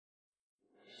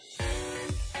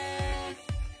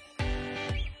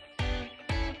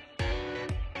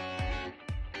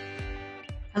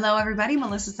Hello, everybody.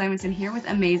 Melissa Simonson here with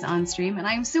Amaze on Stream, and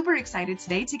I'm super excited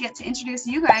today to get to introduce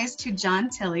you guys to Jon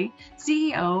Tilley,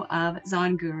 CEO of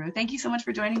ZonGuru. Thank you so much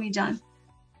for joining me, Jon.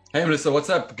 Hey Melissa, what's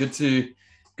up? Good to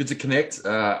connect.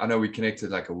 I know we connected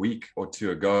like a week or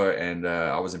two ago, and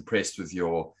I was impressed with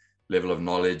your level of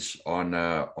knowledge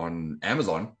on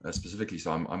Amazon specifically.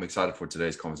 So I'm excited for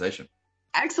today's conversation.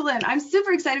 Excellent. I'm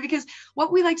super excited because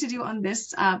what we like to do on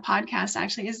this podcast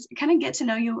actually is kind of get to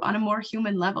know you on a more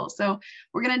human level. So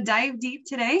we're going to dive deep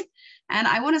today, and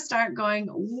I want to start going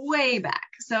way back.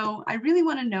 So I really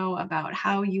want to know about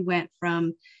how you went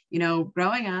from,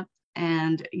 growing up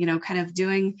and, kind of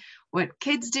doing what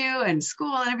kids do and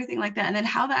school and everything like that, and then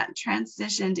how that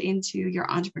transitioned into your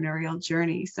entrepreneurial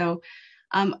journey. So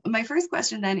my first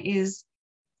question then is,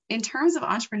 in terms of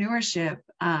entrepreneurship,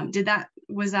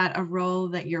 was that a role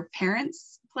that your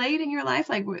parents played in your life?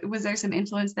 Like, was there some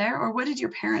influence there, or what did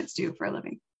your parents do for a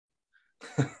living?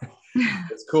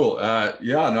 It's cool.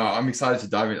 Yeah, no, I'm excited to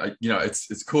dive in.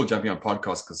 It's cool jumping on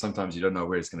podcasts because sometimes you don't know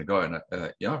where it's going to go. And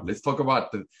yeah, let's talk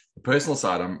about the personal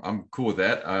side. I'm cool with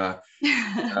that.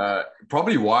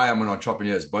 Probably why I'm an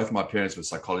entrepreneur is both my parents were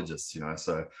psychologists.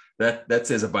 So that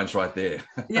says a bunch right there.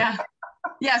 Yeah.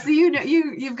 Yeah, so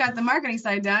you've got the marketing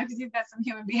side down because you've got some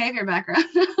human behavior background.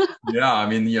 Yeah, I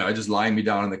mean, just lying me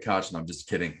down on the couch, and I'm just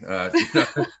kidding.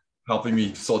 Helping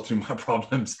me sort through my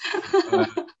problems.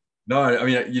 No, I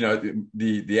mean,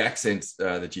 the accent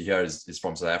that you hear is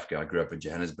from South Africa. I grew up in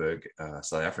Johannesburg,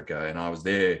 South Africa, and I was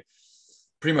there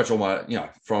pretty much all my,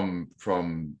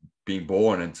 from being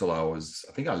born until I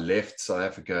think I left South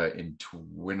Africa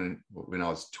when I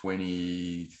was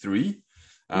 23.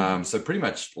 So pretty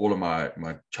much all of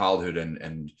my childhood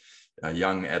and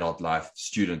young adult life,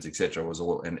 students, etc., was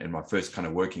all, and my first kind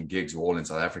of working gigs were all in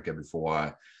South Africa before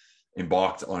I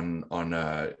embarked on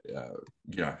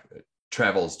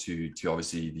travels to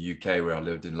obviously the UK, where I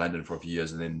lived in London for a few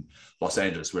years, and then Los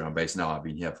Angeles, where I'm based now. I've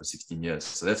been here for 16 years,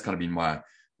 so that's kind of been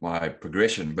my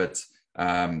progression. But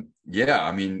yeah,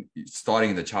 I mean,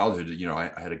 starting in the childhood,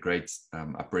 I had a great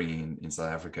upbringing in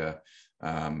South Africa,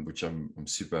 which I'm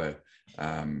super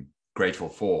grateful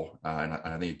for, and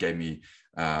I think it gave me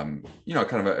kind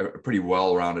of a pretty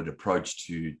well-rounded approach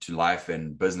to life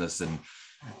and business. And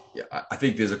yeah, I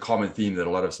think there's a common theme that a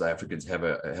lot of South Africans have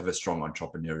a strong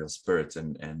entrepreneurial spirit,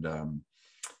 and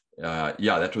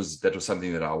yeah, that was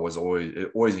something that I was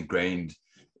always ingrained,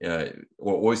 or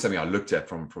always something I looked at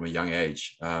from a young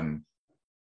age.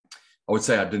 I would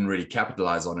say I didn't really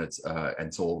capitalize on it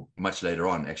until much later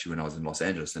on, actually, when I was in Los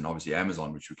Angeles, and obviously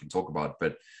Amazon, which we can talk about.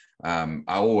 But I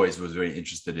always was very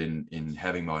interested in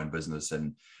having my own business,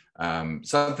 and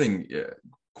something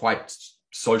quite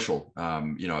social,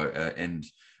 and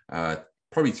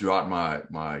probably throughout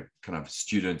my kind of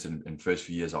student and first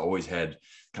few years, I always had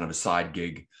kind of a side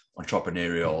gig,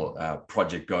 entrepreneurial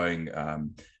project going,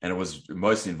 and it was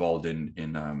mostly involved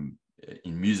in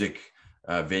music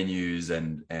venues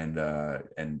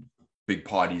and big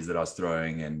parties that I was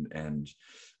throwing, and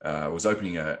was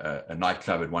opening a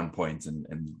nightclub at one point,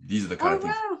 and these are the kind of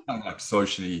things kind of like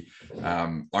socially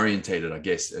orientated, I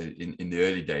guess, in the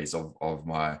early days of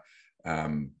my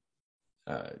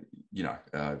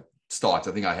start.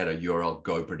 I think I had a URL,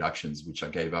 Go Productions, which I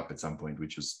gave up at some point,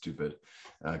 which was stupid.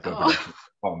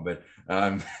 Productions.com, but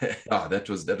that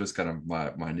was kind of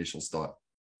my initial start.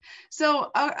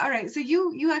 So, all right. So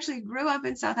you actually grew up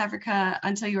in South Africa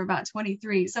until you were about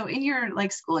 23. So in your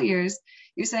school years,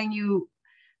 you're saying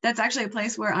that's actually a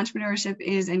place where entrepreneurship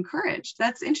is encouraged.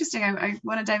 That's interesting. I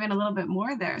want to dive in a little bit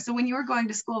more there. So when you were going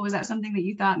to school, was that something that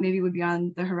you thought maybe would be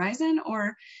on the horizon,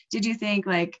 or did you think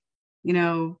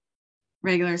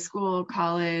regular school,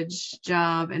 college,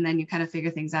 job, and then you kind of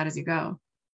figure things out as you go?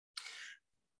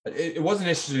 It wasn't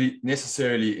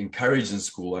necessarily encouraged in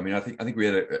school. I mean, I think we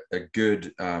had a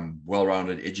good,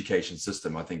 well-rounded education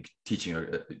system. I think teaching,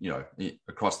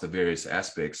 across the various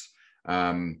aspects.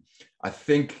 I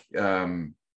think,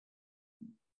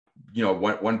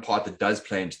 one part that does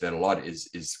play into that a lot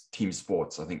is team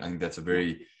sports. I think that's a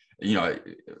very,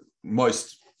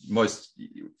 most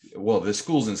the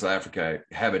schools in South Africa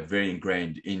have it very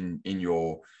ingrained in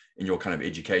your kind of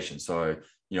education. So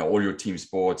all your team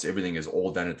sports, everything is all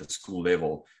done at the school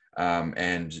level,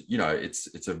 and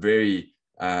it's a very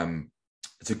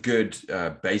it's a good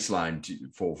baseline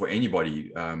for anybody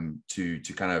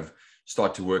to kind of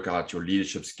start to work out your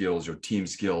leadership skills, your team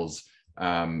skills,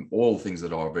 all things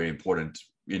that are very important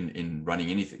in running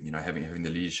anything. Having the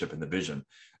leadership and the vision,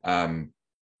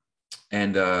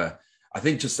 and I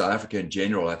think just South Africa in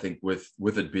general. I think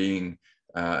with it being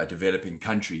a developing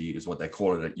country is what they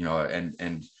call it,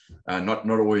 and not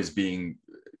always being,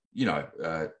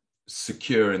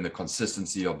 secure in the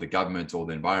consistency of the government or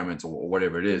the environment or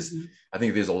whatever it is. Mm-hmm. I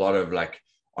think there's a lot of like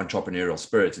entrepreneurial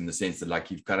spirit in the sense that like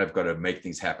you've kind of got to make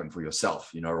things happen for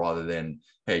yourself, you know, rather than,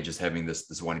 hey, just having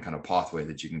this one kind of pathway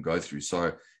that you can go through.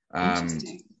 So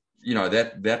you know,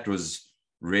 that was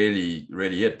really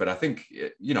it. But I think,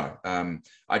 you know,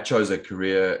 I chose a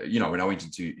career, you know, when I went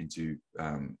into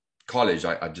college,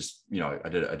 I just, you know, I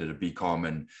did a BCom,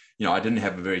 and, you know, I didn't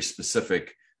have a very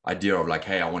specific idea of like,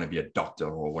 hey, I want to be a doctor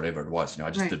or whatever it was. You know,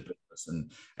 I just did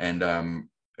business, and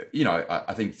you know,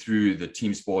 I think through the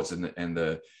team sports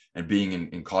and being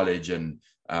in college and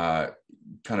kind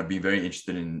of being very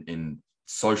interested in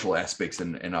social aspects,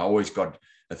 and I always got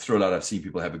a thrill out of seeing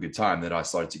people have a good time, that I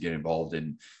started to get involved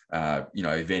in you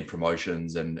know, event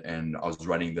promotions, and I was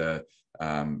running the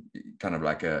kind of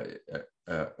like a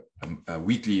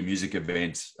weekly music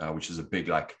event, which is a big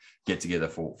like get together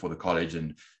for the college,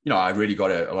 and you know, I really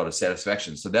got a lot of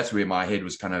satisfaction. So that's where my head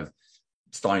was kind of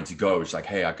starting to go. It's like,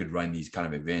 hey, I could run these kind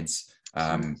of events.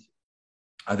 I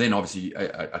then obviously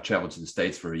I traveled to the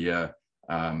States for a year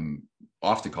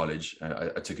after college.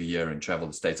 I took a year and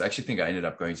traveled the States. I actually think I ended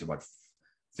up going to about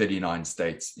 39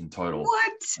 states in total.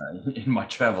 What? In my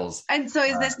travels. And so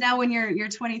is this now when you're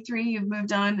 23, you've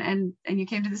moved on and you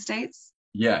came to the States?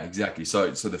 Yeah, exactly. So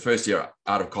the first year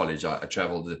out of college, I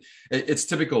traveled. It's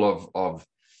typical of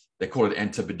they call it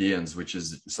Antipodeans, which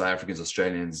is South Africans,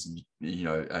 Australians, you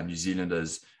know, New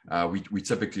Zealanders. We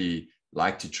typically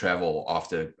like to travel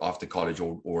after college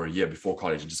or a year before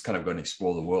college and just kind of go and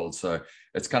explore the world. So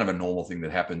it's kind of a normal thing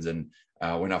that happens. And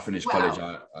when I finished college,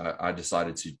 I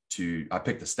decided to I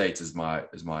picked the States as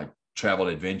my travel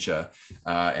adventure,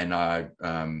 and I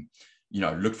you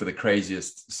know, looked for the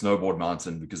craziest snowboard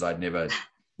mountain because I'd never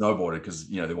snowboarded, because,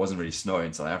 you know, there wasn't really snow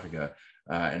in South Africa,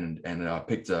 and I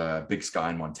picked Big Sky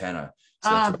in Montana.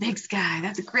 So Big Sky,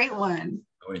 that's a great one.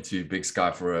 I went to Big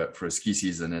Sky for a ski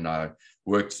season, and I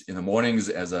worked in the mornings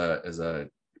as a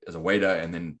waiter,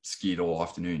 and then skied all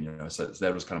afternoon. You know, so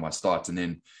that was kind of my start, and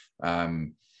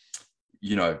then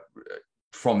you know,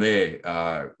 from there,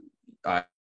 I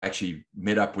actually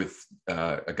met up with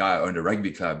a guy who owned a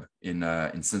rugby club in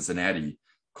Cincinnati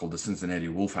called the Cincinnati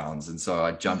Wolfhounds. And so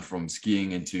I jumped from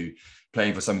skiing into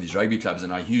playing for some of these rugby clubs.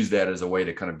 And I used that as a way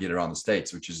to kind of get around the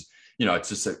States, which is, you know, it's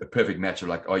just a perfect match of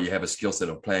like, oh, you have a skill set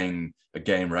of playing a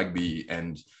game rugby,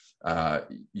 and,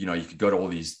 you know, you could go to all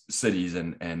these cities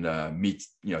and meet,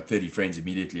 you know, 30 friends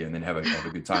immediately and then have a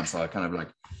good time. So I kind of like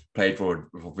played for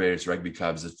various rugby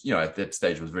clubs. It's, you know, at that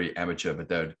stage was very amateur, but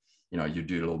they would, you know, you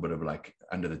do a little bit of like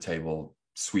under the table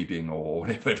sweeping or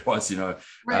whatever it was, you know,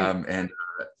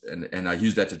 and I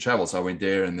used that to travel. So I went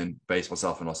there and then based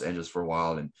myself in Los Angeles for a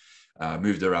while, and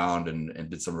moved around and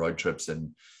did some road trips,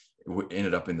 and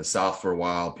ended up in the South for a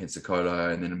while, Pensacola,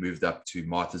 and then moved up to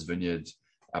Martha's Vineyard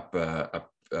up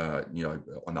you know,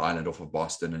 on the island off of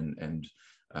Boston, and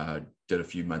did a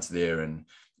few months there, and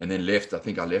then left. I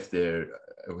think I left there.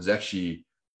 It was actually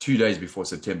 2 days before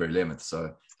September 11th.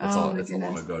 So that's how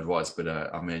long ago it was. But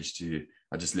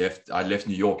I just left. I left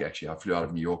New York, actually. I flew out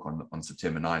of New York on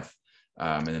September 9th.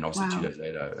 And then obviously 2 days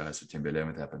later, September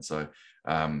 11th happened. So,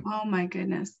 oh my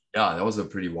goodness. Yeah, that was a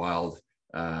pretty wild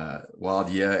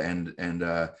year. And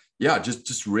yeah,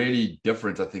 just really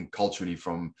different, I think, culturally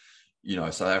from, you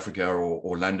know, South Africa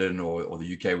or London or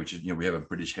the UK, which is, you know, we have a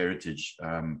British heritage.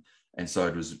 And so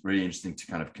it was really interesting to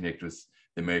kind of connect with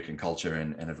the American culture,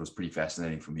 and it was pretty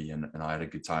fascinating for me, and I had a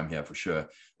good time here for sure.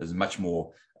 There's much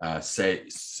more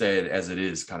sad as it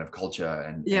is kind of culture,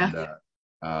 and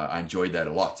I enjoyed that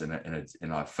a lot,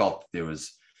 and I felt there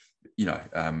was, you know,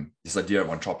 this idea of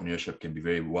entrepreneurship can be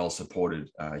very well supported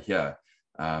here.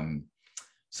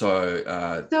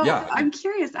 So yeah, I'm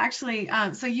curious actually.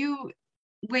 So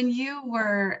when you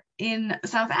were in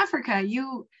South Africa,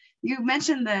 you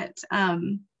mentioned that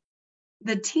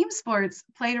the team sports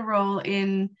played a role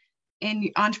in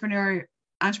entrepreneurship,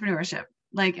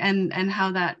 like, and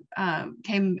how that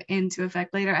came into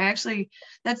effect later.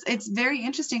 It's very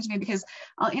interesting to me, because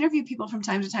I'll interview people from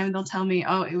time to time, and they'll tell me,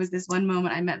 oh, it was this one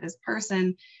moment I met this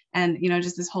person, and, you know,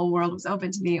 just this whole world was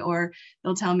open to me. Or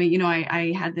they'll tell me, you know,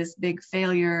 I had this big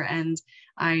failure and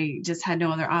I just had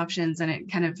no other options, and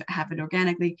it kind of happened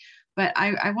organically. But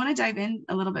I want to dive in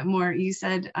a little bit more. You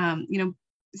said, you know,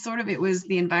 sort of it was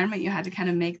the environment, you had to kind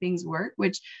of make things work,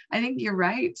 which I think you're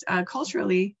right.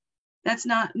 Culturally, that's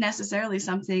not necessarily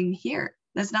something here.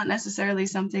 That's not necessarily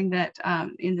something that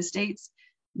in the States,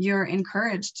 you're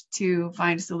encouraged to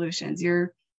find solutions.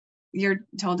 You're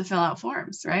told to fill out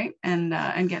forms, right?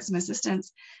 And get some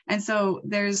assistance. And so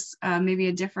there's maybe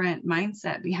a different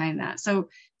mindset behind that. So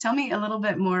tell me a little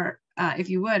bit more, if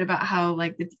you would, about how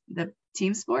like the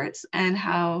team sports and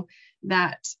how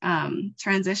that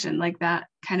transition, like that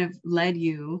kind of led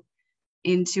you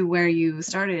into where you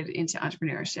started into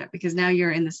entrepreneurship? Because now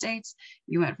you're in the States,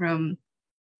 you went from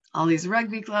all these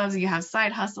rugby clubs, you have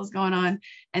side hustles going on,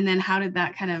 and then how did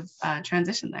that kind of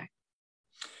transition there?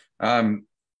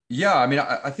 Yeah, I mean,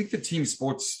 I think the team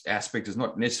sports aspect is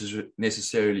not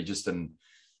necessarily just an,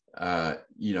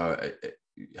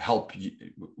 help you,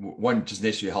 one just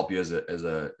necessarily help you as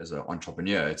an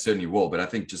entrepreneur. It certainly will, but I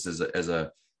think just as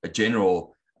a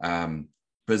general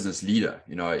business leader,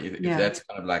 if that's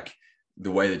kind of like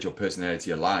the way that your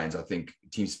personality aligns, I think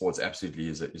team sports absolutely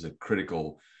is a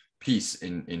critical piece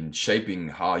in shaping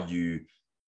how you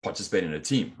participate in a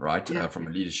team, right? From a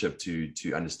leadership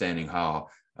to understanding how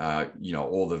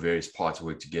all the various parts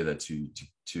work together to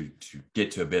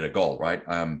get to a better goal, right?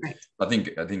 Right. I think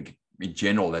in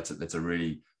general that's a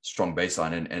really strong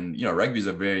baseline, and rugby is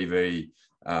a very, very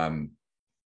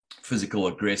physical,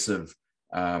 aggressive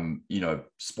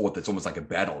sport that's almost like a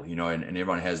battle, and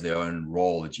everyone has their own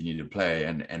role that you need to play,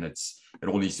 and it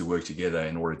all needs to work together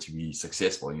in order to be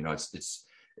successful.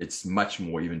 It's much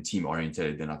more even team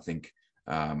oriented than I think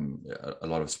a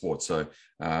lot of sports. So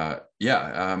I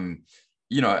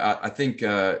think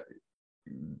the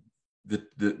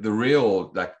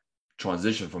real like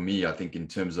transition for me, I think in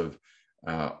terms of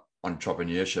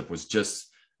entrepreneurship was just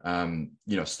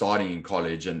starting in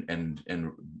college and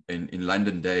in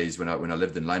London days when I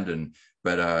lived in London.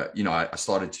 But I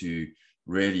started to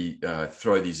really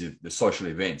throw the social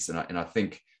events, and I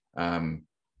think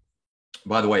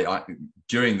by the way,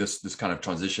 during this kind of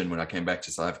transition, when I came back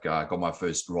to South Africa, I got my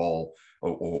first role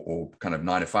or kind of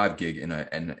 9-to-5 gig in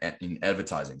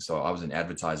advertising. So I was in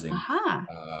advertising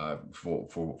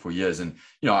for years, and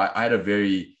I had a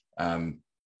very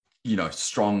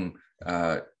strong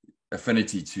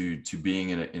affinity to being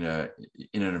in an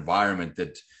environment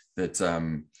that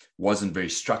wasn't very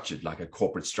structured, like a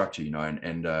corporate structure,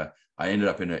 and I ended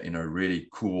up in a really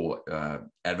cool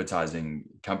advertising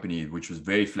company, which was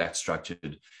very flat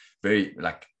structured, very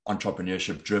like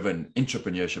entrepreneurship driven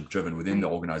within the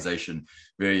organization.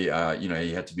 Very,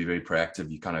 you had to be very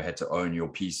proactive. You kind of had to own your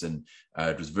piece, and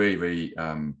it was very, very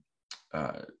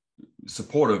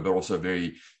supportive, but also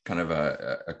very kind of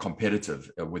a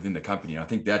competitive within the company. And I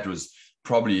think that was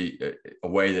probably a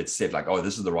way that said like, oh,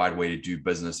 this is the right way to do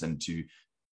business and to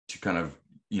kind of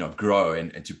grow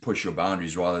and to push your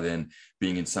boundaries, rather than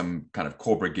being in some kind of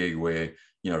corporate gig where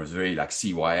it was very like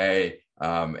CYA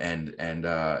and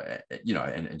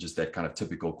just that kind of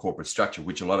typical corporate structure,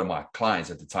 which a lot of my clients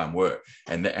at the time were.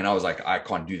 And I was like, I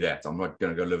can't do that. I'm not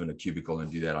going to go live in a cubicle and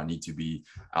do that. I need to be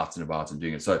out and about and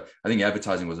doing it. So I think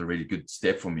advertising was a really good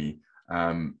step for me.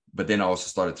 But then I also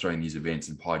started throwing these events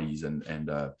and parties and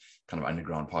kind of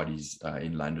underground parties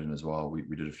in London as well.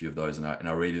 We did a few of those, and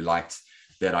I really liked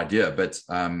that idea. But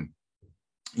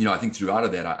I think throughout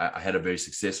of that, I had a very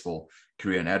successful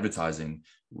career in advertising,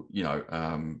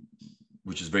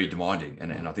 which is very demanding,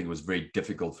 and I think it was very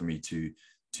difficult for me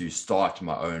to start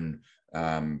my own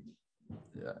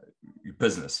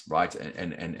business, right,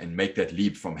 and make that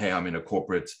leap from, hey, I'm in a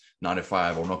corporate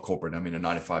 9-to-5, or not corporate, I'm in a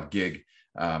 9-to-5 gig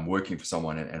working for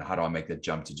someone, and how do I make that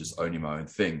jump to just owning my own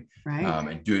thing, right.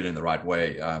 And do it in the right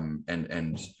way,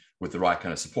 and with the right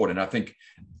kind of support. And I think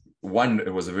one,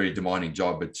 it was a very demanding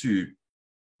job, but two,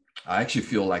 I actually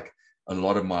feel like a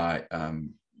lot of my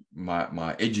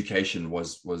my education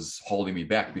was holding me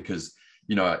back, because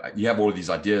you have all of these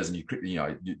ideas, and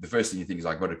the first thing you think is,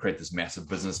 I've got to create this massive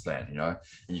business plan, and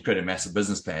you create a massive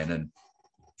business plan, and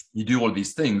you do all of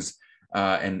these things,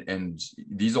 and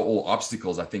these are all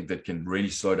obstacles, I think, that can really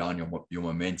slow down your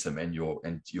momentum and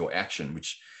your action,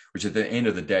 which at the end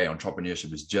of the day,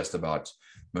 entrepreneurship is just about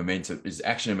momentum, is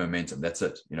action and momentum. That's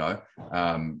it.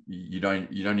 You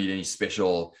don't need any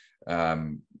special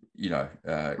courses.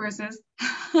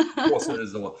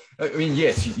 Courses, or I mean,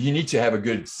 yes, you need to have a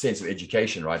good sense of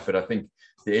education, right? But I think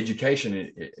the education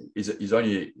is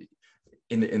only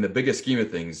in the bigger scheme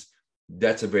of things.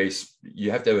 That's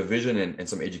you have to have a vision and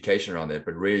some education around that,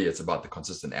 but really it's about the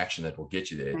consistent action that will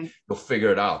get you there. Right. You'll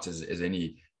figure it out as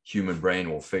any human brain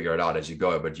will figure it out as you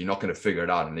go, but you're not going to figure it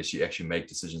out unless you actually make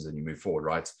decisions and you move forward,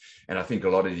 right? And I think a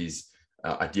lot of these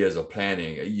ideas of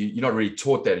planning, you're not really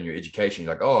taught that in your education.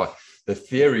 You're like, oh, the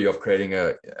theory of creating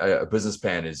a business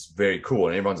plan is very cool,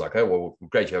 and everyone's like, oh, well,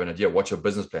 great, you have an idea, what's your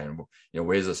business plan,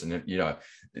 where's this? And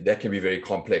that can be very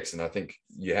complex, and I think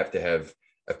you have to have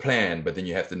a plan, but then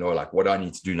you have to know, like, what I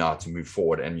need to do now to move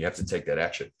forward, and you have to take that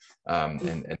action.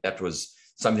 And that was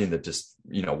something that just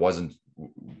wasn't,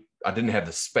 I didn't have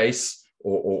the space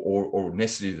or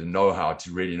necessarily the know-how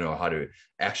to really know how to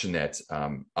action that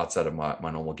outside of my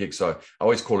normal gig. So I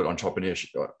always call it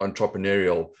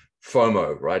entrepreneurial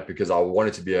FOMO, right? Because I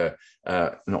wanted to be an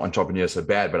entrepreneur so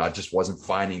bad, but I just wasn't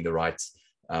finding the right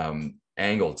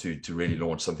angle to really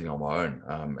launch something on my own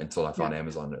until I found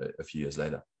Amazon a few years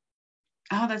later.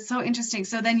 Oh, that's so interesting.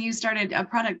 So then you started a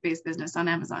product-based business on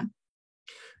Amazon.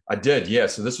 I did, yeah.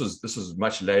 So this was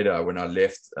much later when I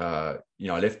left. I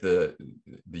left the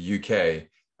UK,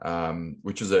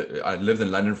 which was I lived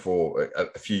in London for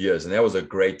a few years, and that was a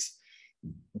great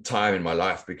time in my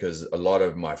life because a lot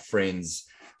of my friends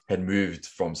had moved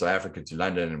from South Africa to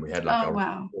London, and we had like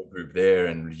group there,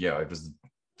 and it was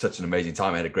such an amazing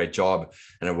time. I had a great job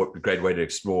and a great way to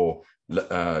explore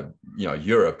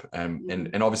Europe,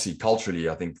 and obviously culturally,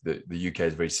 I think the UK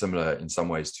is very similar in some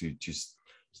ways to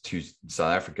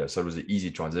South Africa, so it was an easy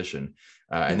transition.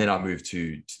 And then I moved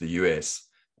to the US,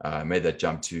 made that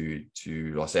jump to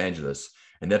Los Angeles,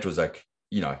 and that was like,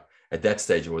 at that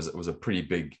stage it was a pretty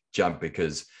big jump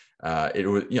because it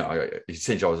was,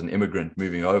 essentially I was an immigrant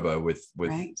moving over with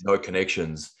no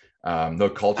connections, no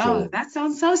cultural. Oh, that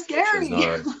sounds so scary.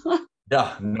 No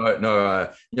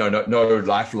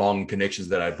lifelong connections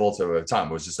that I built over time.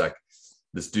 It was just like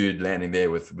this dude landing there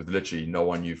with literally no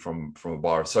one knew from a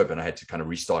bar of soap, and I had to kind of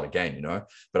restart again,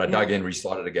 But I dug in,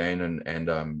 restarted again,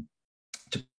 and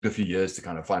took a few years to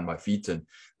kind of find my feet and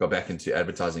got back into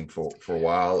advertising for a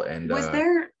while. And was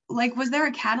there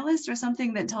a catalyst or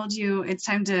something that told you it's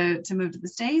time to move to the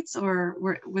States, or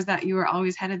was that you were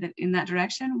always headed in that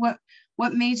direction?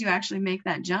 What made you actually make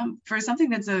that jump for something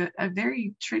that's a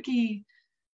very tricky,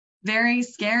 very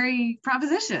scary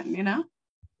proposition,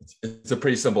 It's a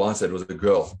pretty simple answer. It was a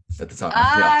girl at the time.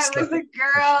 It was a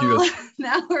girl.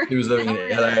 She was living in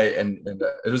LA, and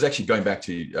it was actually going back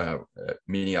to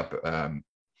meeting up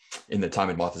in the time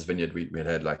in Martha's Vineyard. We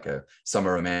had like a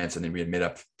summer romance, and then we had met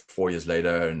up 4 years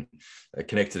later and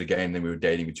connected again. Then we were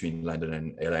dating between London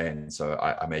and LA, and so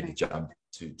I made the jump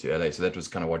to LA. So that was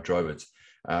kind of what drove it.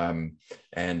 At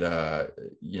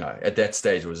that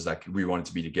stage it was like we wanted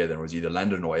to be together. It was either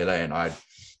London or LA, and I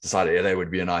decided LA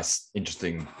would be a nice,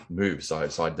 interesting move. So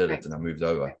I did it, and I moved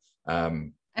over.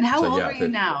 And how old are you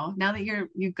now? Now that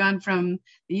you've gone from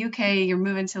the UK, you're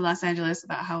moving to Los Angeles.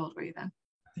 About how old were you then?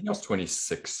 I think I was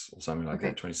 26 or something like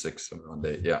that. 26, something around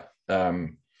there. Yeah.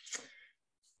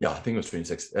 I think it was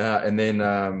 26. And then,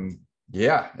 and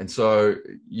so,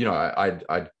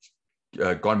 I'd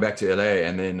gone back to LA,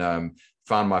 and then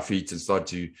found my feet and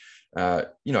started to,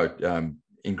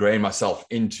 ingrain myself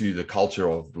into the culture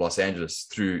of Los Angeles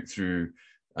through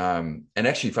and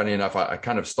actually, funny enough, I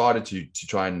kind of started to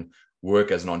try and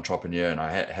work as an entrepreneur, and I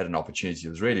had an opportunity.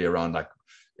 It was really around like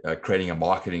creating a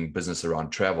marketing business around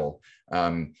travel.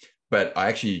 But I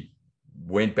actually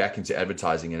went back into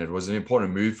advertising, and it was an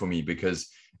important move for me because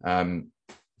I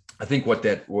think what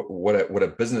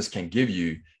a business can give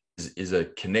you is a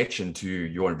connection to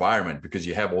your environment, because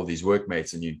you have all these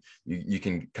workmates, and you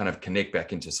can kind of connect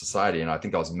back into society. And I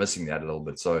think I was missing that a little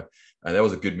bit. So that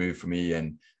was a good move for me,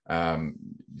 and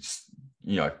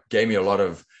gave me a lot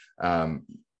of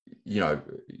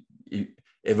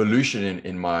evolution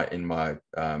in my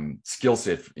skill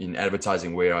set in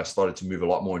advertising, where I started to move a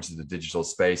lot more into the digital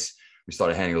space. We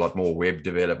started handling a lot more web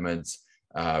development.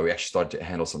 We actually started to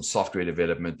handle some software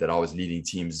development that I was leading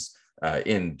teams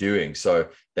in doing. So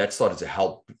that started to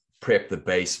help prep the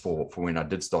base for when I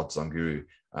did start ZonGuru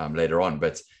later on.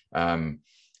 But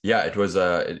it was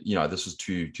this was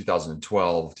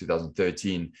 2012,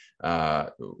 2013.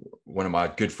 One of my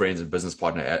good friends and business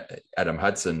partner, Adam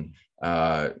Hudson,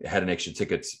 had an extra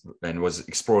ticket and was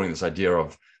exploring this idea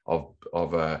of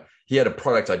he had a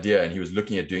product idea, and he was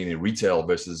looking at doing the retail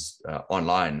versus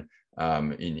online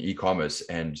in e-commerce.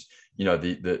 And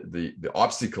the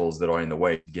obstacles that are in the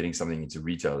way to getting something into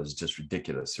retail is just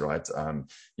ridiculous, right?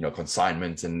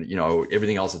 Consignment and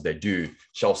everything else that they do,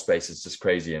 shelf space is just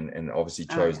crazy, and obviously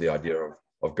chose the idea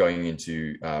of going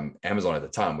into Amazon at the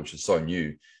time, which was so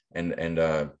new and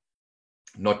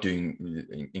not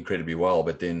doing incredibly well,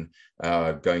 but then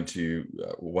going to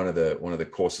one of the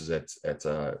courses at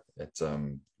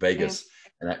Vegas.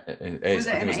 And it was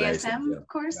an ASM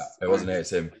course? Yeah, it was an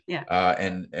ASM. Yeah.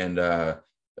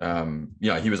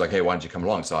 He was like, hey, why don't you come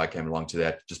along? So I came along to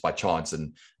that just by chance.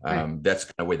 And that's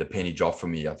kind of where the penny dropped for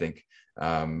me, I think.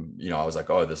 I was like,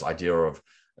 this idea of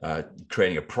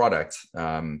creating a product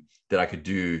that I could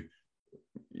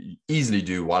easily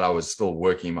do while I was still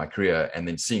working in my career, and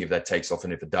then seeing if that takes off,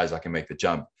 and if it does, I can make the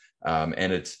jump.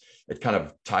 And it kind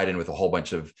of tied in with a whole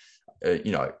bunch of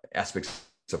aspects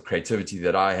of creativity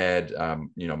that I had.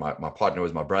 My partner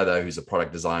was my brother, who's a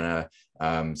product designer.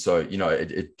 So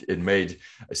it made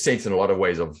sense in a lot of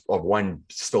ways of one,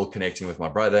 still connecting with my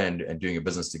brother and doing a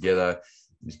business together.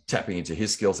 tapping into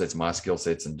his skill sets, my skill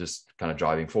sets, and just kind of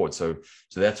driving forward. So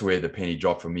that's where the penny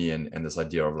dropped for me, and this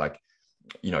idea of like,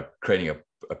 creating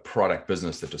a product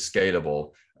business that was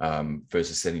scalable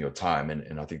versus setting your time.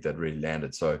 And I think that really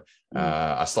landed. So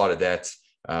I started that,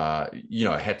 I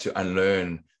had to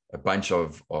unlearn a bunch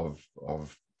of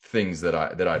things that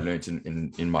I learned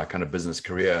in my kind of business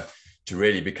career to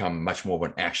really become much more of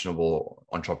an actionable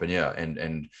entrepreneur.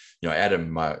 And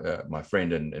Adam, my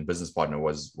friend and business partner,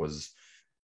 was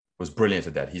brilliant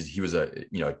at that. He was a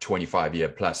 25-year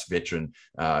plus veteran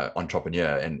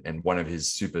entrepreneur, and one of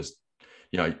his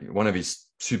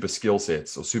super skill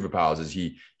sets or superpowers is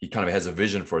he kind of has a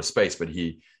vision for a space, but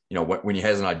when he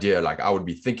has an idea, like I would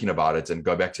be thinking about it and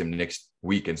go back to him next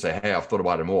week and say, hey, I've thought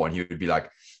about it more, and he would be like,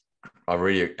 I've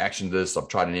already actioned this. I've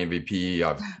tried an MVP.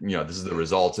 This is the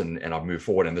result, and I've moved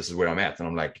forward, and this is where I'm at. And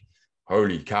I'm like,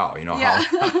 holy cow, yeah.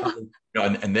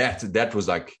 and that was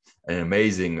like an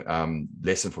amazing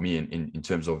lesson for me in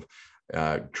terms of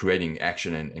creating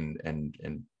action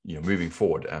and moving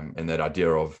forward. And that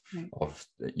idea of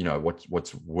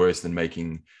what's worse than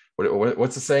making,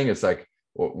 what's the saying? It's like,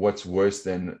 what's worse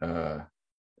than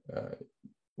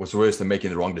making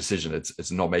the wrong decision?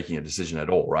 It's not making a decision at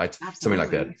all, right? Absolutely. Something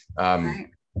like that. Right.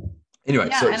 Anyway,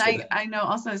 yeah, I know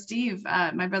also Steve,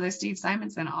 my brother Steve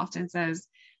Simonson often says,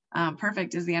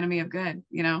 perfect is the enemy of good.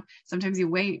 Sometimes you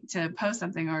wait to post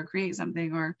something or create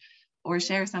something or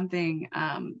share something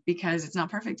because it's not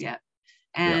perfect yet,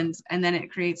 and then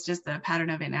it creates just the pattern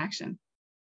of inaction.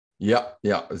 Yeah,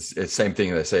 it's the same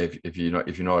thing they say. If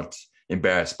you're not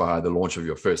embarrassed by the launch of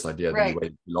your first idea, then you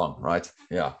waited too long, right?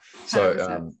 Yeah.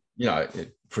 So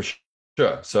for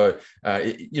sure. So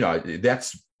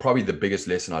that's probably the biggest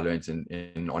lesson I learned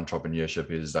in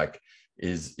entrepreneurship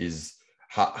is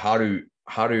how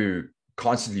to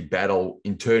constantly battle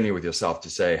internally with yourself to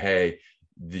say, hey,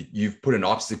 you've put an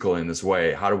obstacle in this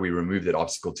way. How do we remove that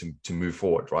obstacle to move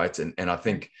forward, right? And I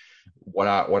think what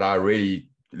I really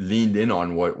leaned in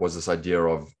on was this idea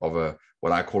of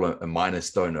what I call a minor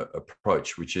stone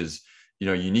approach, which is,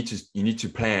 you need to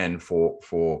plan for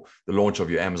the launch of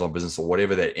your Amazon business or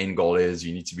whatever that end goal is.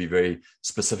 You need to be very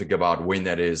specific about when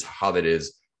that is, how that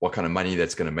is, what kind of money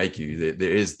that's going to make you. There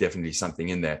is definitely something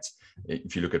in that.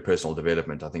 If you look at personal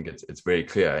development, I think it's very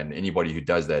clear. And anybody who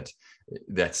does that,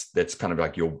 that's kind of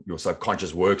like your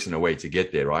subconscious works in a way to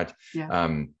get there, right? Yeah.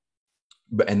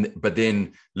 But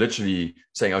then literally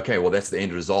saying, okay, well, that's the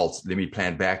end result. Let me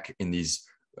plan back in these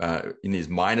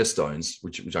minor stones,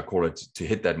 which I call it, to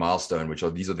hit that milestone,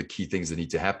 these are the key things that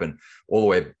need to happen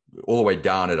all the way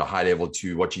down at a high level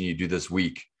to what you need to do this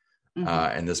week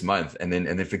and this month, and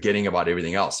then forgetting about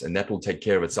everything else, and that will take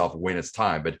care of itself when it's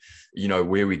time. But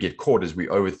where we get caught is we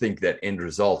overthink that end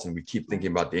result, and we keep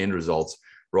thinking about the end results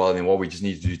rather than what we just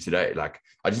need to do today. Like,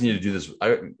 I just need to do this.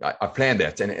 I planned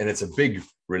that, and it's a big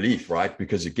relief, right?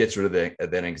 Because it gets rid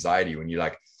of that anxiety when you're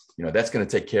like, that's going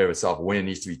to take care of itself when it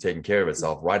needs to be taken care of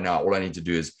itself. Right now, all I need to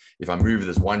do is, if I move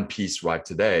this one piece right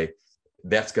today,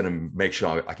 that's going to make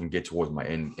sure I can get towards my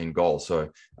end goal. So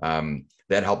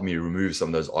that helped me remove some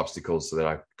of those obstacles so that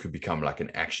I could become like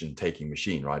an action taking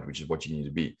machine, right? Which is what you need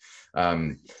to be.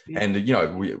 And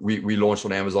we launched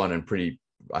on Amazon, and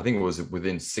I think it was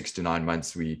within 6 to 9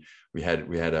 months, we had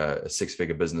a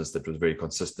 6-figure business that was very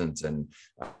consistent, and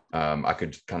I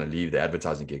could kind of leave the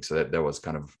advertising gig. So that was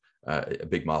kind of a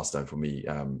big milestone for me,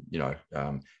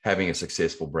 having a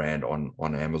successful brand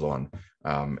on Amazon,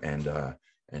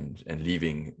 and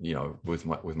leaving, with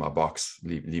my box,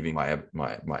 leaving my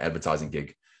advertising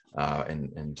gig,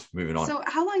 and moving on. So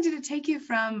how long did it take you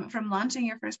from launching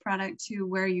your first product to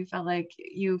where you felt like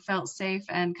you felt safe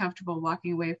and comfortable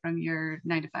walking away from your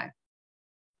 9-to-5?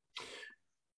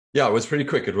 Yeah, it was pretty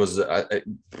quick. It was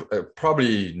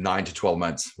probably 9 to 12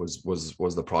 months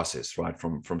was the process, right?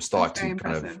 From start to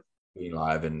kind of being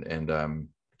live, and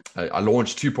I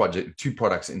launched two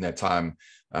products in that time.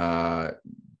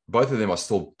 Both of them are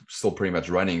still pretty much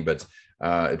running, but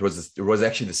it was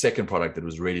actually the second product that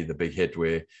was really the big hit,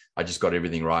 where I just got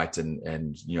everything right,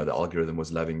 and the algorithm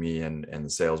was loving me, and the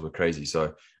sales were crazy.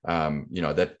 So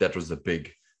that was the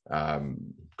big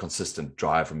consistent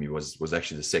drive for me, was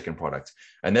actually the second product.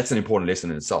 And that's an important lesson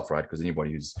in itself, right? Because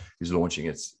anybody who's launching,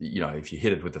 it's, if you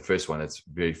hit it with the first one, it's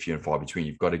very few and far between.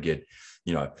 You've got to get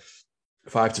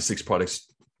 5 to 6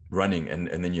 products running,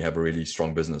 and then you have a really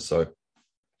strong business. So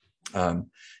so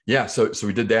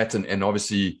we did that, and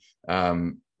obviously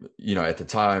at the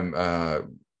time,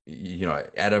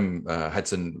 Adam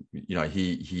Hudson,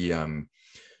 he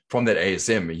from that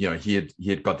ASM, he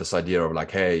had got this idea of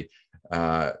like, hey,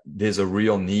 there's a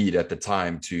real need at the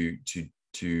time to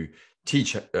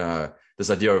teach the this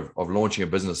idea of launching a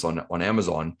business on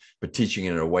Amazon, but teaching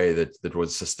it in a way that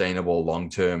was sustainable,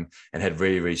 long-term, and had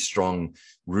very, very strong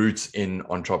roots in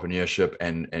entrepreneurship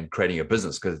and creating a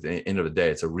business. Because at the end of the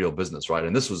day, it's a real business, right?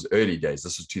 And this was early days.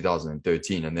 This was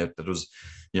 2013. And that was,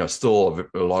 still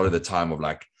a lot of the time of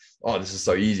like, oh, this is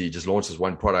so easy. Just launch this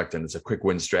one product and it's a quick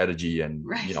win strategy. And,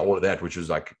 right. All of that, which was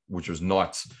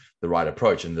not the right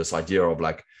approach. And this idea of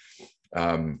like,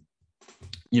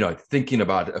 thinking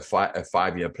about a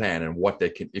 5-year plan and what they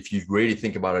can, if you really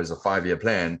think about it as a 5-year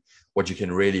plan, what you can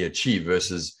really achieve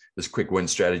versus this quick win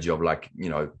strategy of like,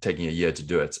 taking a year to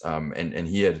do it. And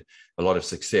he had a lot of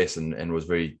success and was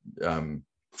very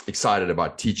excited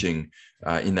about teaching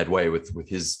in that way with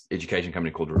his education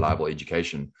company called Reliable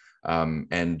Education.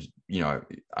 And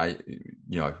in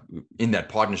that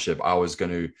partnership, I was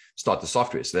going to start the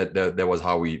software. So that was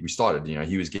how we started.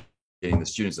 He was getting the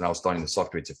students and I was starting the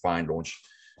software to find, launch,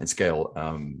 and scale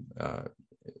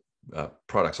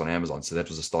products on Amazon. So that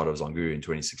was the start of ZonGuru in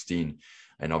 2016.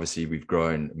 And obviously we've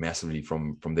grown massively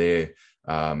from there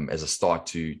as a start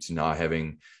to now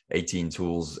having 18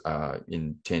 tools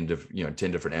in 10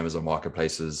 different Amazon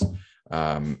marketplaces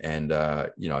and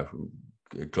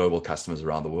global customers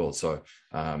around the world. So,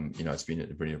 it's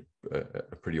been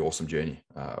a pretty awesome journey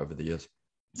over the years.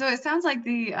 So it sounds like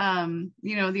the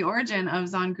origin of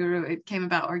ZonGuru, it came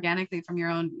about organically from your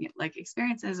own like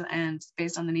experiences and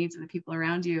based on the needs of the people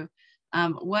around you.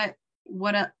 What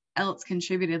else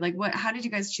contributed? Like how did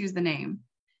you guys choose the name?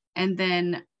 And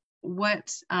then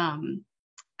how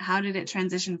did it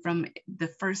transition from the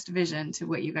first vision to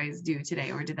what you guys do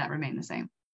today, or did that remain the same?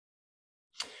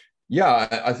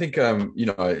 Yeah, I think,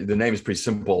 the name is pretty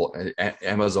simple,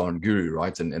 Amazon Guru,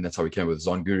 right? And that's how we came with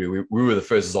ZonGuru. We were the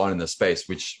first Zon in the space,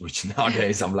 which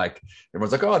nowadays I'm like,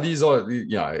 everyone's like, oh, these are,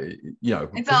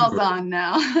 It's all Zon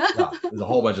now. Yeah, there's a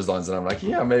whole bunch of Zons. And I'm like,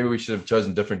 yeah, maybe we should have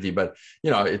chosen differently. But,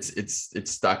 it's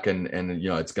stuck and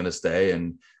it's going to stay.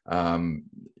 And,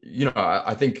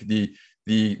 I think the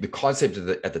concept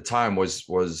at the time was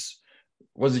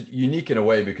unique in a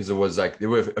way because it was like there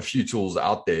were a few tools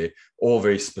out there, all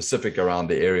very specific around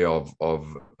the area of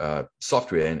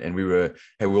software, and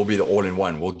we'll be the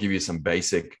all-in-one. We'll give you some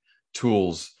basic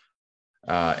tools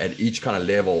at each kind of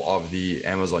level of the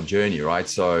Amazon journey, right?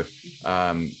 So,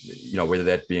 whether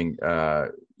that being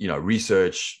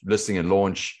research, listing and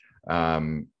launch,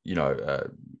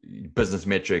 business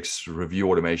metrics,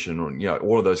 review automation, or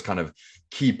all of those kind of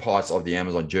key parts of the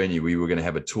Amazon journey, we were going to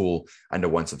have a tool under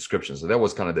one subscription. So that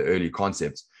was kind of the early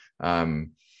concept.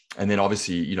 And then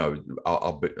obviously,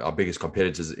 our biggest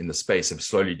competitors in the space have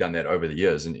slowly done that over the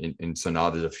years. And so now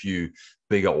there's a few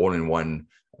bigger all-in-one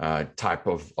type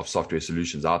of software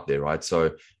solutions out there, right?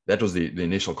 So that was the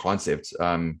initial concept.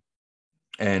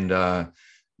 It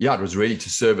was really to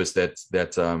service that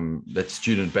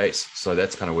student base. So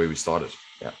that's kind of where we started.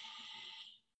 Yeah.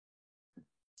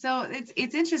 So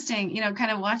it's interesting,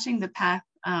 kind of watching the path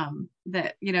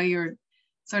that, you're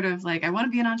sort of like, I want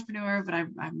to be an entrepreneur, but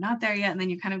I'm not there yet. And then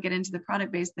you kind of get into the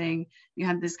product-based thing. You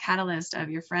have this catalyst of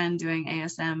your friend doing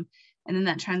ASM, and then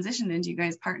that transitioned into you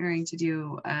guys partnering to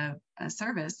do a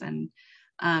service. And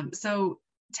so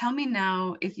tell me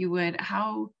now, if you would,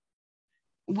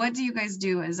 what do you guys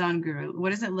do as ZonGuru?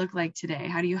 What does it look like today?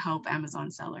 How do you help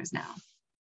Amazon sellers now?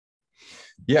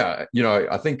 Yeah,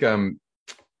 I think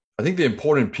the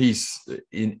important piece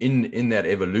in that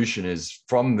evolution is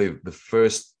from the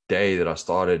first day that I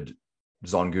started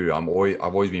ZonGuru.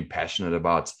 I've always been passionate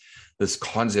about this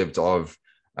concept of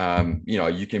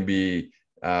you can be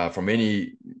from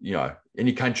any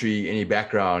country, any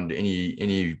background,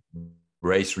 any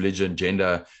race, religion,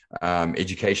 gender,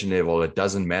 education level. It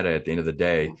doesn't matter at the end of the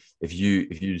day. If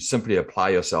you simply apply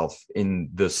yourself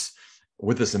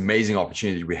with this amazing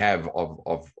opportunity we have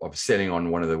of selling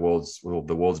on one of the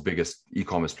world's biggest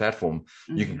e-commerce platform,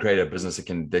 you can create a business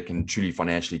that can truly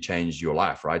financially change your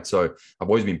life, right? So I've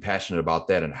always been passionate about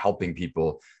that and helping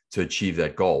people to achieve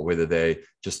that goal, whether they're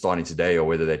just starting today or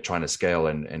whether they're trying to scale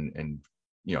and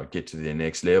get to their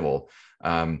next level.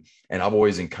 And I've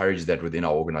always encouraged that within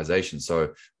our organization.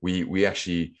 So we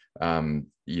actually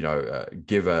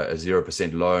give a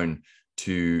 0% loan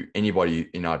to anybody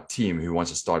in our team who wants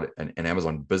to start an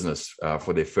Amazon business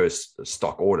for their first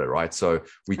stock order, right? So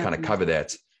we kind of cover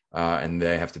that, and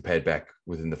they have to pay it back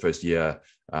within the first year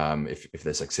if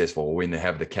they're successful, or when they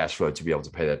have the cash flow to be able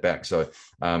to pay that back. So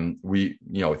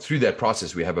through that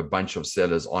process, we have a bunch of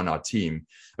sellers on our team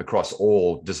across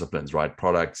all disciplines, right?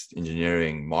 Products,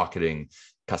 engineering, marketing,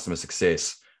 customer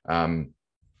success. And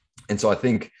so I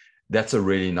think that's a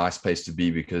really nice place to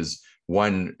be because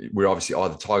one, we obviously are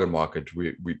the target market.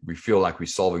 We feel like we're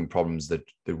solving problems that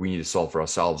we need to solve for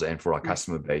ourselves and for our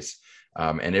customer base.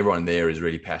 and everyone there is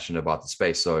really passionate about the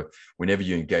space. So whenever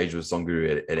you engage with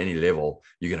ZonGuru at any level,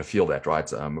 you're going to feel that,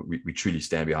 right? We truly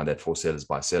stand behind that for sellers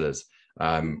by sellers.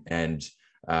 I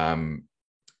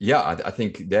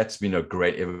think that's been a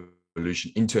great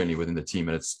evolution internally within the team,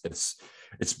 and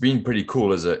it's been pretty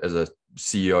cool as a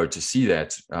CEO to see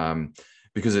that,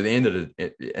 because at the end of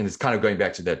it, and it's kind of going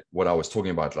back to that what I was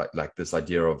talking about, like this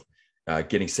idea of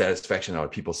getting satisfaction out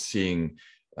of people seeing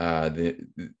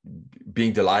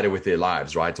being delighted with their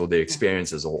lives, right, or their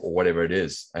experiences, or whatever it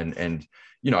is, and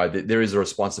there is a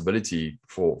responsibility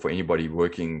for anybody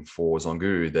working for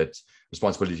ZonGuru, that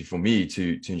responsibility for me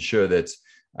to ensure that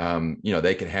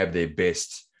they can have their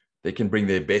best, they can bring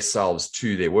their best selves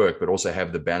to their work, but also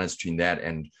have the balance between that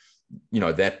and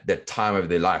that time of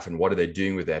their life, and what are they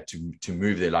doing with that to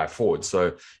move their life forward.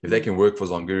 So if they can work for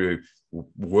ZonGuru,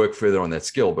 work further on that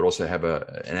skill, but also have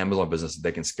an Amazon business that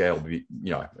they can scale,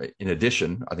 in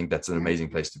addition, I think that's an amazing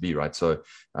place to be, right? So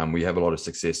we have a lot of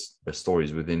success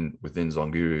stories within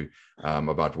ZonGuru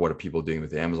about what are people doing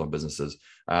with their Amazon businesses.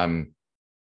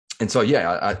 And so,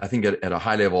 I think at a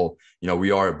high level,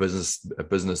 we are a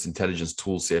business intelligence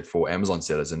tool set for Amazon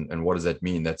sellers. And what does that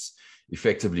mean? That's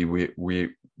effectively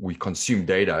we consume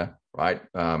data, right,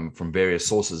 from various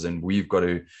sources, and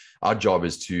our job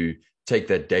is to take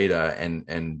that data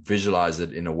and visualize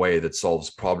it in a way that solves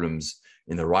problems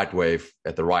in the right way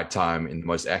at the right time in the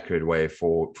most accurate way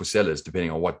for sellers, depending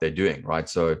on what they're doing, right?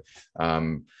 So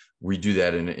we do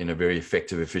that in a very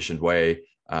effective, efficient way.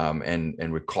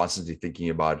 And we're constantly thinking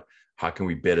about how can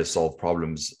we better solve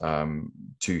problems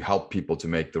to help people to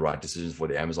make the right decisions for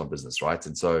the Amazon business, right?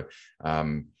 And so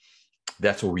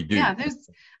that's what we do. Yeah,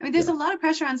 there's a lot of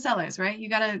pressure on sellers, right?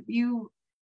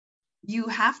 You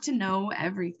have to know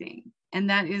everything,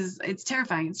 and it's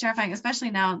terrifying. It's terrifying,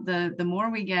 especially now. The more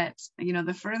we get,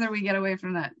 the further we get away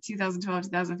from that 2012,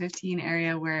 2015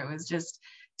 area where it was just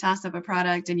toss up a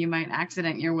product and you might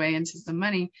accident your way into some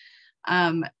money.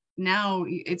 Now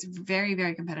it's very,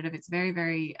 very competitive. It's very,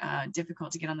 very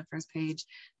difficult to get on the first page.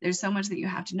 There's so much that you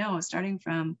have to know, starting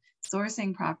from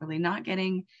sourcing properly, not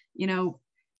getting,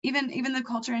 even the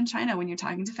culture in China when you're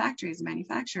talking to factories,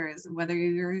 manufacturers, whether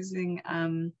you're using,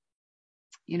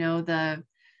 the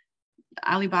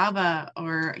Alibaba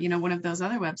or, one of those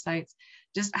other websites,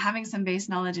 just having some base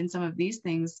knowledge in some of these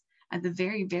things at the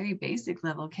very, very basic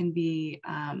level can be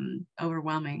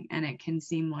overwhelming, and it can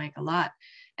seem like a lot.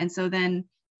 And so then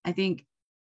I think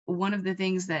one of the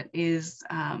things that is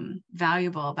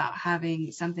valuable about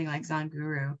having something like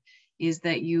ZonGuru is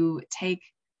that you take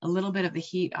a little bit of the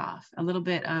heat off, a little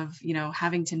bit of,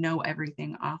 having to know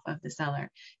everything off of the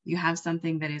seller. You have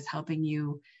something that is helping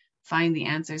you find the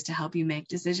answers to help you make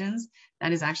decisions.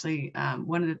 That is actually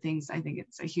one of the things, I think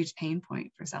it's a huge pain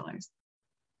point for sellers.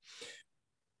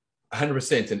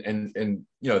 100%. And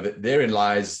therein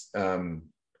lies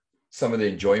some of the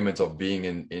enjoyment of being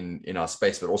in our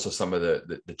space, but also some of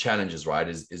the challenges, right?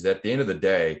 Is that at the end of the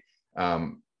day,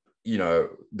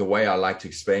 the way I like to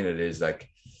explain it is like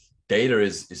data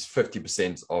is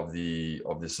 50% of the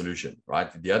solution, right?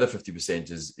 The other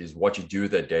 50% is what you do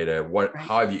with that data.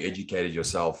 How have you educated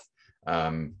yourself?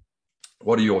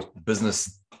 What are your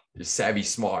business savvy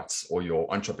smarts or your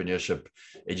entrepreneurship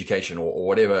education or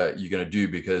whatever you're going to do?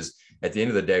 Because at the end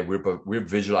of the day, we're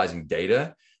visualizing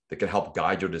data that can help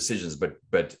guide your decisions, but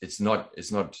it's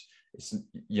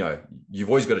you've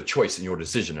always got a choice in your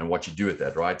decision and what you do with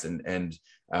that, right? And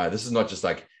this is not just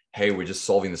like, hey, we're just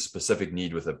solving the specific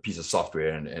need with a piece of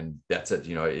software and that's it.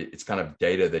 It's kind of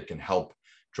data that can help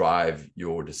drive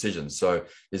your decisions. So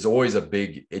there's always a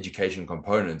big education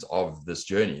component of this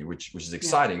journey, which is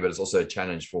exciting, but it's also a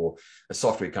challenge for a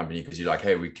software company, because you're like,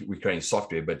 hey, we're creating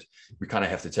software, but we kind of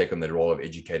have to take on the role of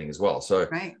educating as well. So,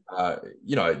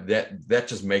 that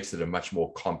just makes it a much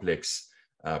more complex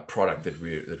product that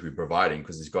we're providing,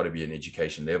 because there's got to be an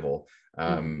education level.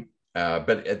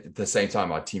 But at the same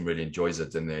time, our team really enjoys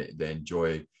it, and they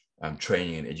enjoy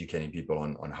training and educating people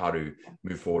on how to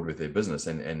move forward with their business.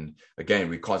 And again,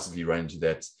 we constantly run into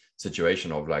that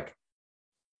situation of like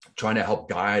trying to help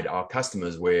guide our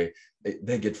customers where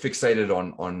they get fixated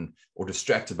on or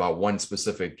distracted by one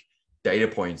specific data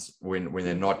points when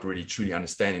they're not really truly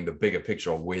understanding the bigger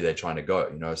picture of where they're trying to go.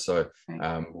 So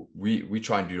we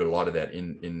try and do a lot of that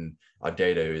in our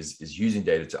data is using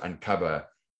data to uncover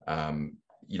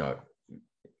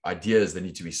ideas that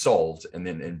need to be solved, and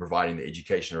then in providing the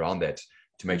education around that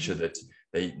to make sure that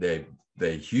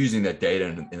they're using that data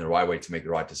in the right way to make the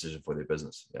right decision for their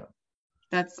business. Yeah,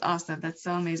 that's awesome. That's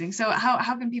so amazing. So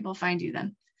how can people find you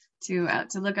then? to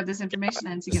look up this information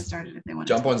and to get started if they want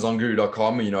to. Jump on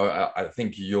ZonGuru.com. I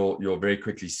think you'll very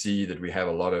quickly see that we have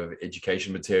a lot of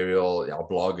education material. Our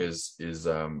blog is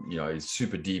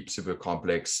super deep, super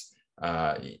complex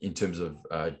in terms of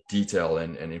detail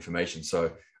and information.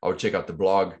 So I would check out the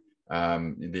blog.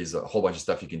 There's a whole bunch of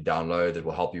stuff you can download that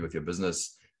will help you with your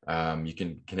business. You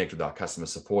can connect with our customer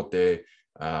support there.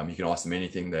 You can ask them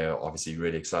anything. They're obviously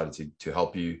really excited to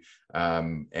help you.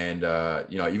 Even our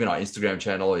Instagram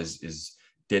channel is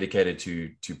dedicated to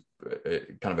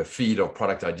kind of a feed of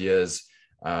product ideas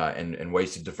and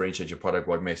ways to differentiate your product,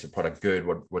 what makes a product good,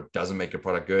 what doesn't make a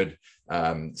product good.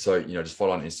 So just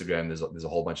follow on Instagram. There's a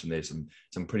whole bunch in there,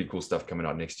 some pretty cool stuff coming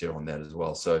out next year on that as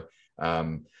well. So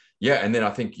and then I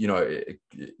think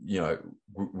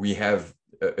we have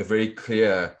a very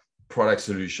clear product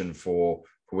solution for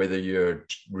whether you're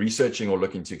researching or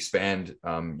looking to expand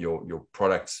your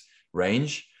product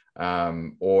range,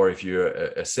 or if you're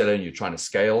a seller and you're trying to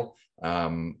scale,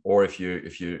 or if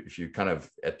you're kind of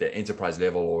at the enterprise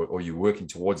level, or you're working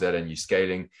towards that and you're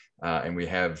scaling, and we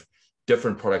have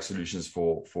different product solutions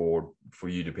for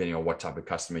you depending on what type of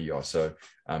customer you are. So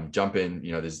jump in.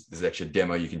 There's actually a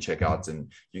demo you can check out,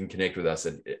 and you can connect with us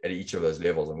at each of those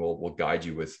levels, and we'll guide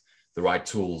you with the right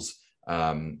tools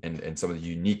and some of the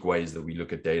unique ways that we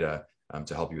look at data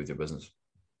to help you with your business.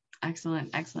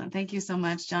 Excellent. Thank you so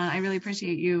much, Jon. I really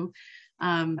appreciate you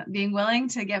being willing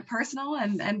to get personal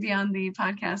and be on the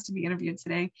podcast to be interviewed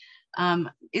today.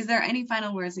 Is there any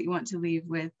final words that you want to leave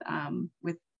with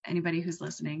anybody who's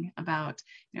listening about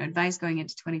advice going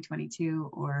into 2022,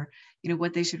 or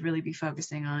what they should really be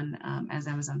focusing on as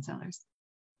Amazon sellers?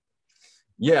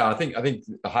 Yeah, I think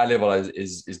the high level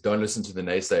is don't listen to the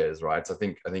naysayers, right? So I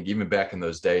think even back in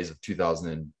those days of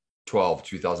 2012,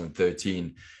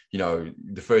 2013,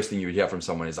 the first thing you would hear from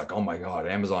someone is like, oh my God,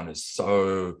 Amazon is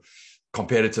so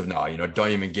competitive now,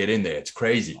 don't even get in there. It's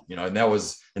crazy, and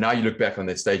now you look back on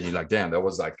that stage and you're like, damn, that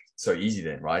was like so easy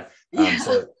then, right? Yeah.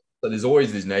 So there's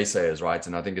always these naysayers, right?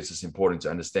 And I think it's just important to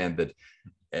understand that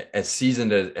as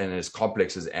seasoned and as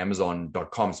complex as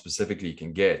Amazon.com specifically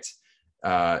can get,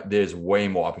 there's way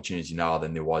more opportunity now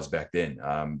than there was back then.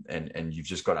 And you've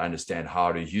just got to understand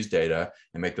how to use data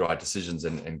and make the right decisions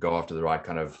and go after the right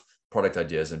kind of product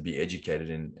ideas and be educated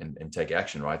and take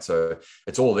action, right? So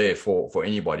it's all there for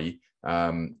anybody.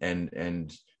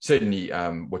 And certainly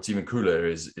what's even cooler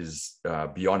is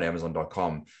beyond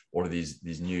Amazon.com, all of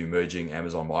these new emerging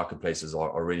Amazon marketplaces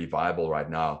are really viable right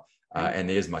now. And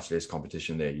there's much less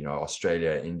competition there.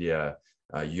 Australia, India,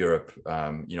 Europe,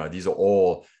 these are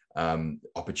all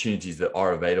opportunities that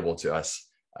are available to us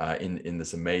in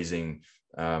this amazing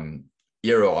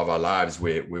era of our lives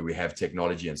where we have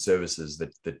technology and services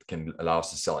that can allow us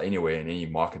to sell anywhere in any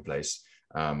marketplace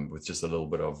with just a little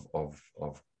bit of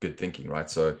good thinking, right?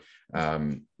 So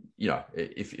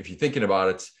if you're thinking about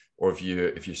it, or if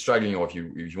you're struggling, or if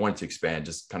you want to expand,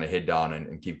 just kind of head down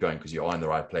and keep going, because you are in the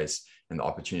right place and the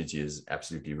opportunity is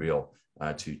absolutely real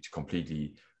to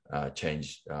completely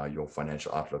change your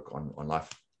financial outlook on life.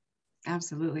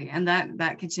 Absolutely. And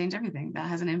that could change everything. That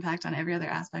has an impact on every other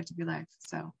aspect of your life.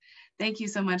 So thank you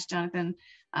so much, Jonathan.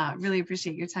 Really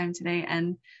appreciate your time today,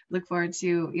 and look forward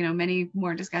to, many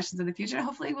more discussions in the future.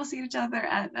 Hopefully we'll see each other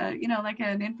at, like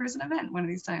an in-person event one of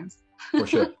these times. For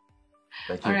sure.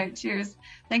 Thank you. All right. Cheers.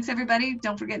 Thanks, everybody.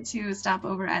 Don't forget to stop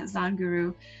over at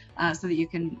ZonGuru so that you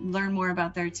can learn more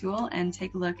about their tool and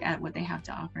take a look at what they have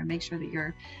to offer, and make sure that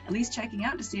you're at least checking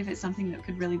out to see if it's something that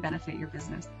could really benefit your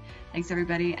business. Thanks,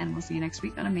 everybody. And we'll see you next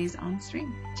week on Amaze on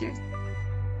Stream. Cheers.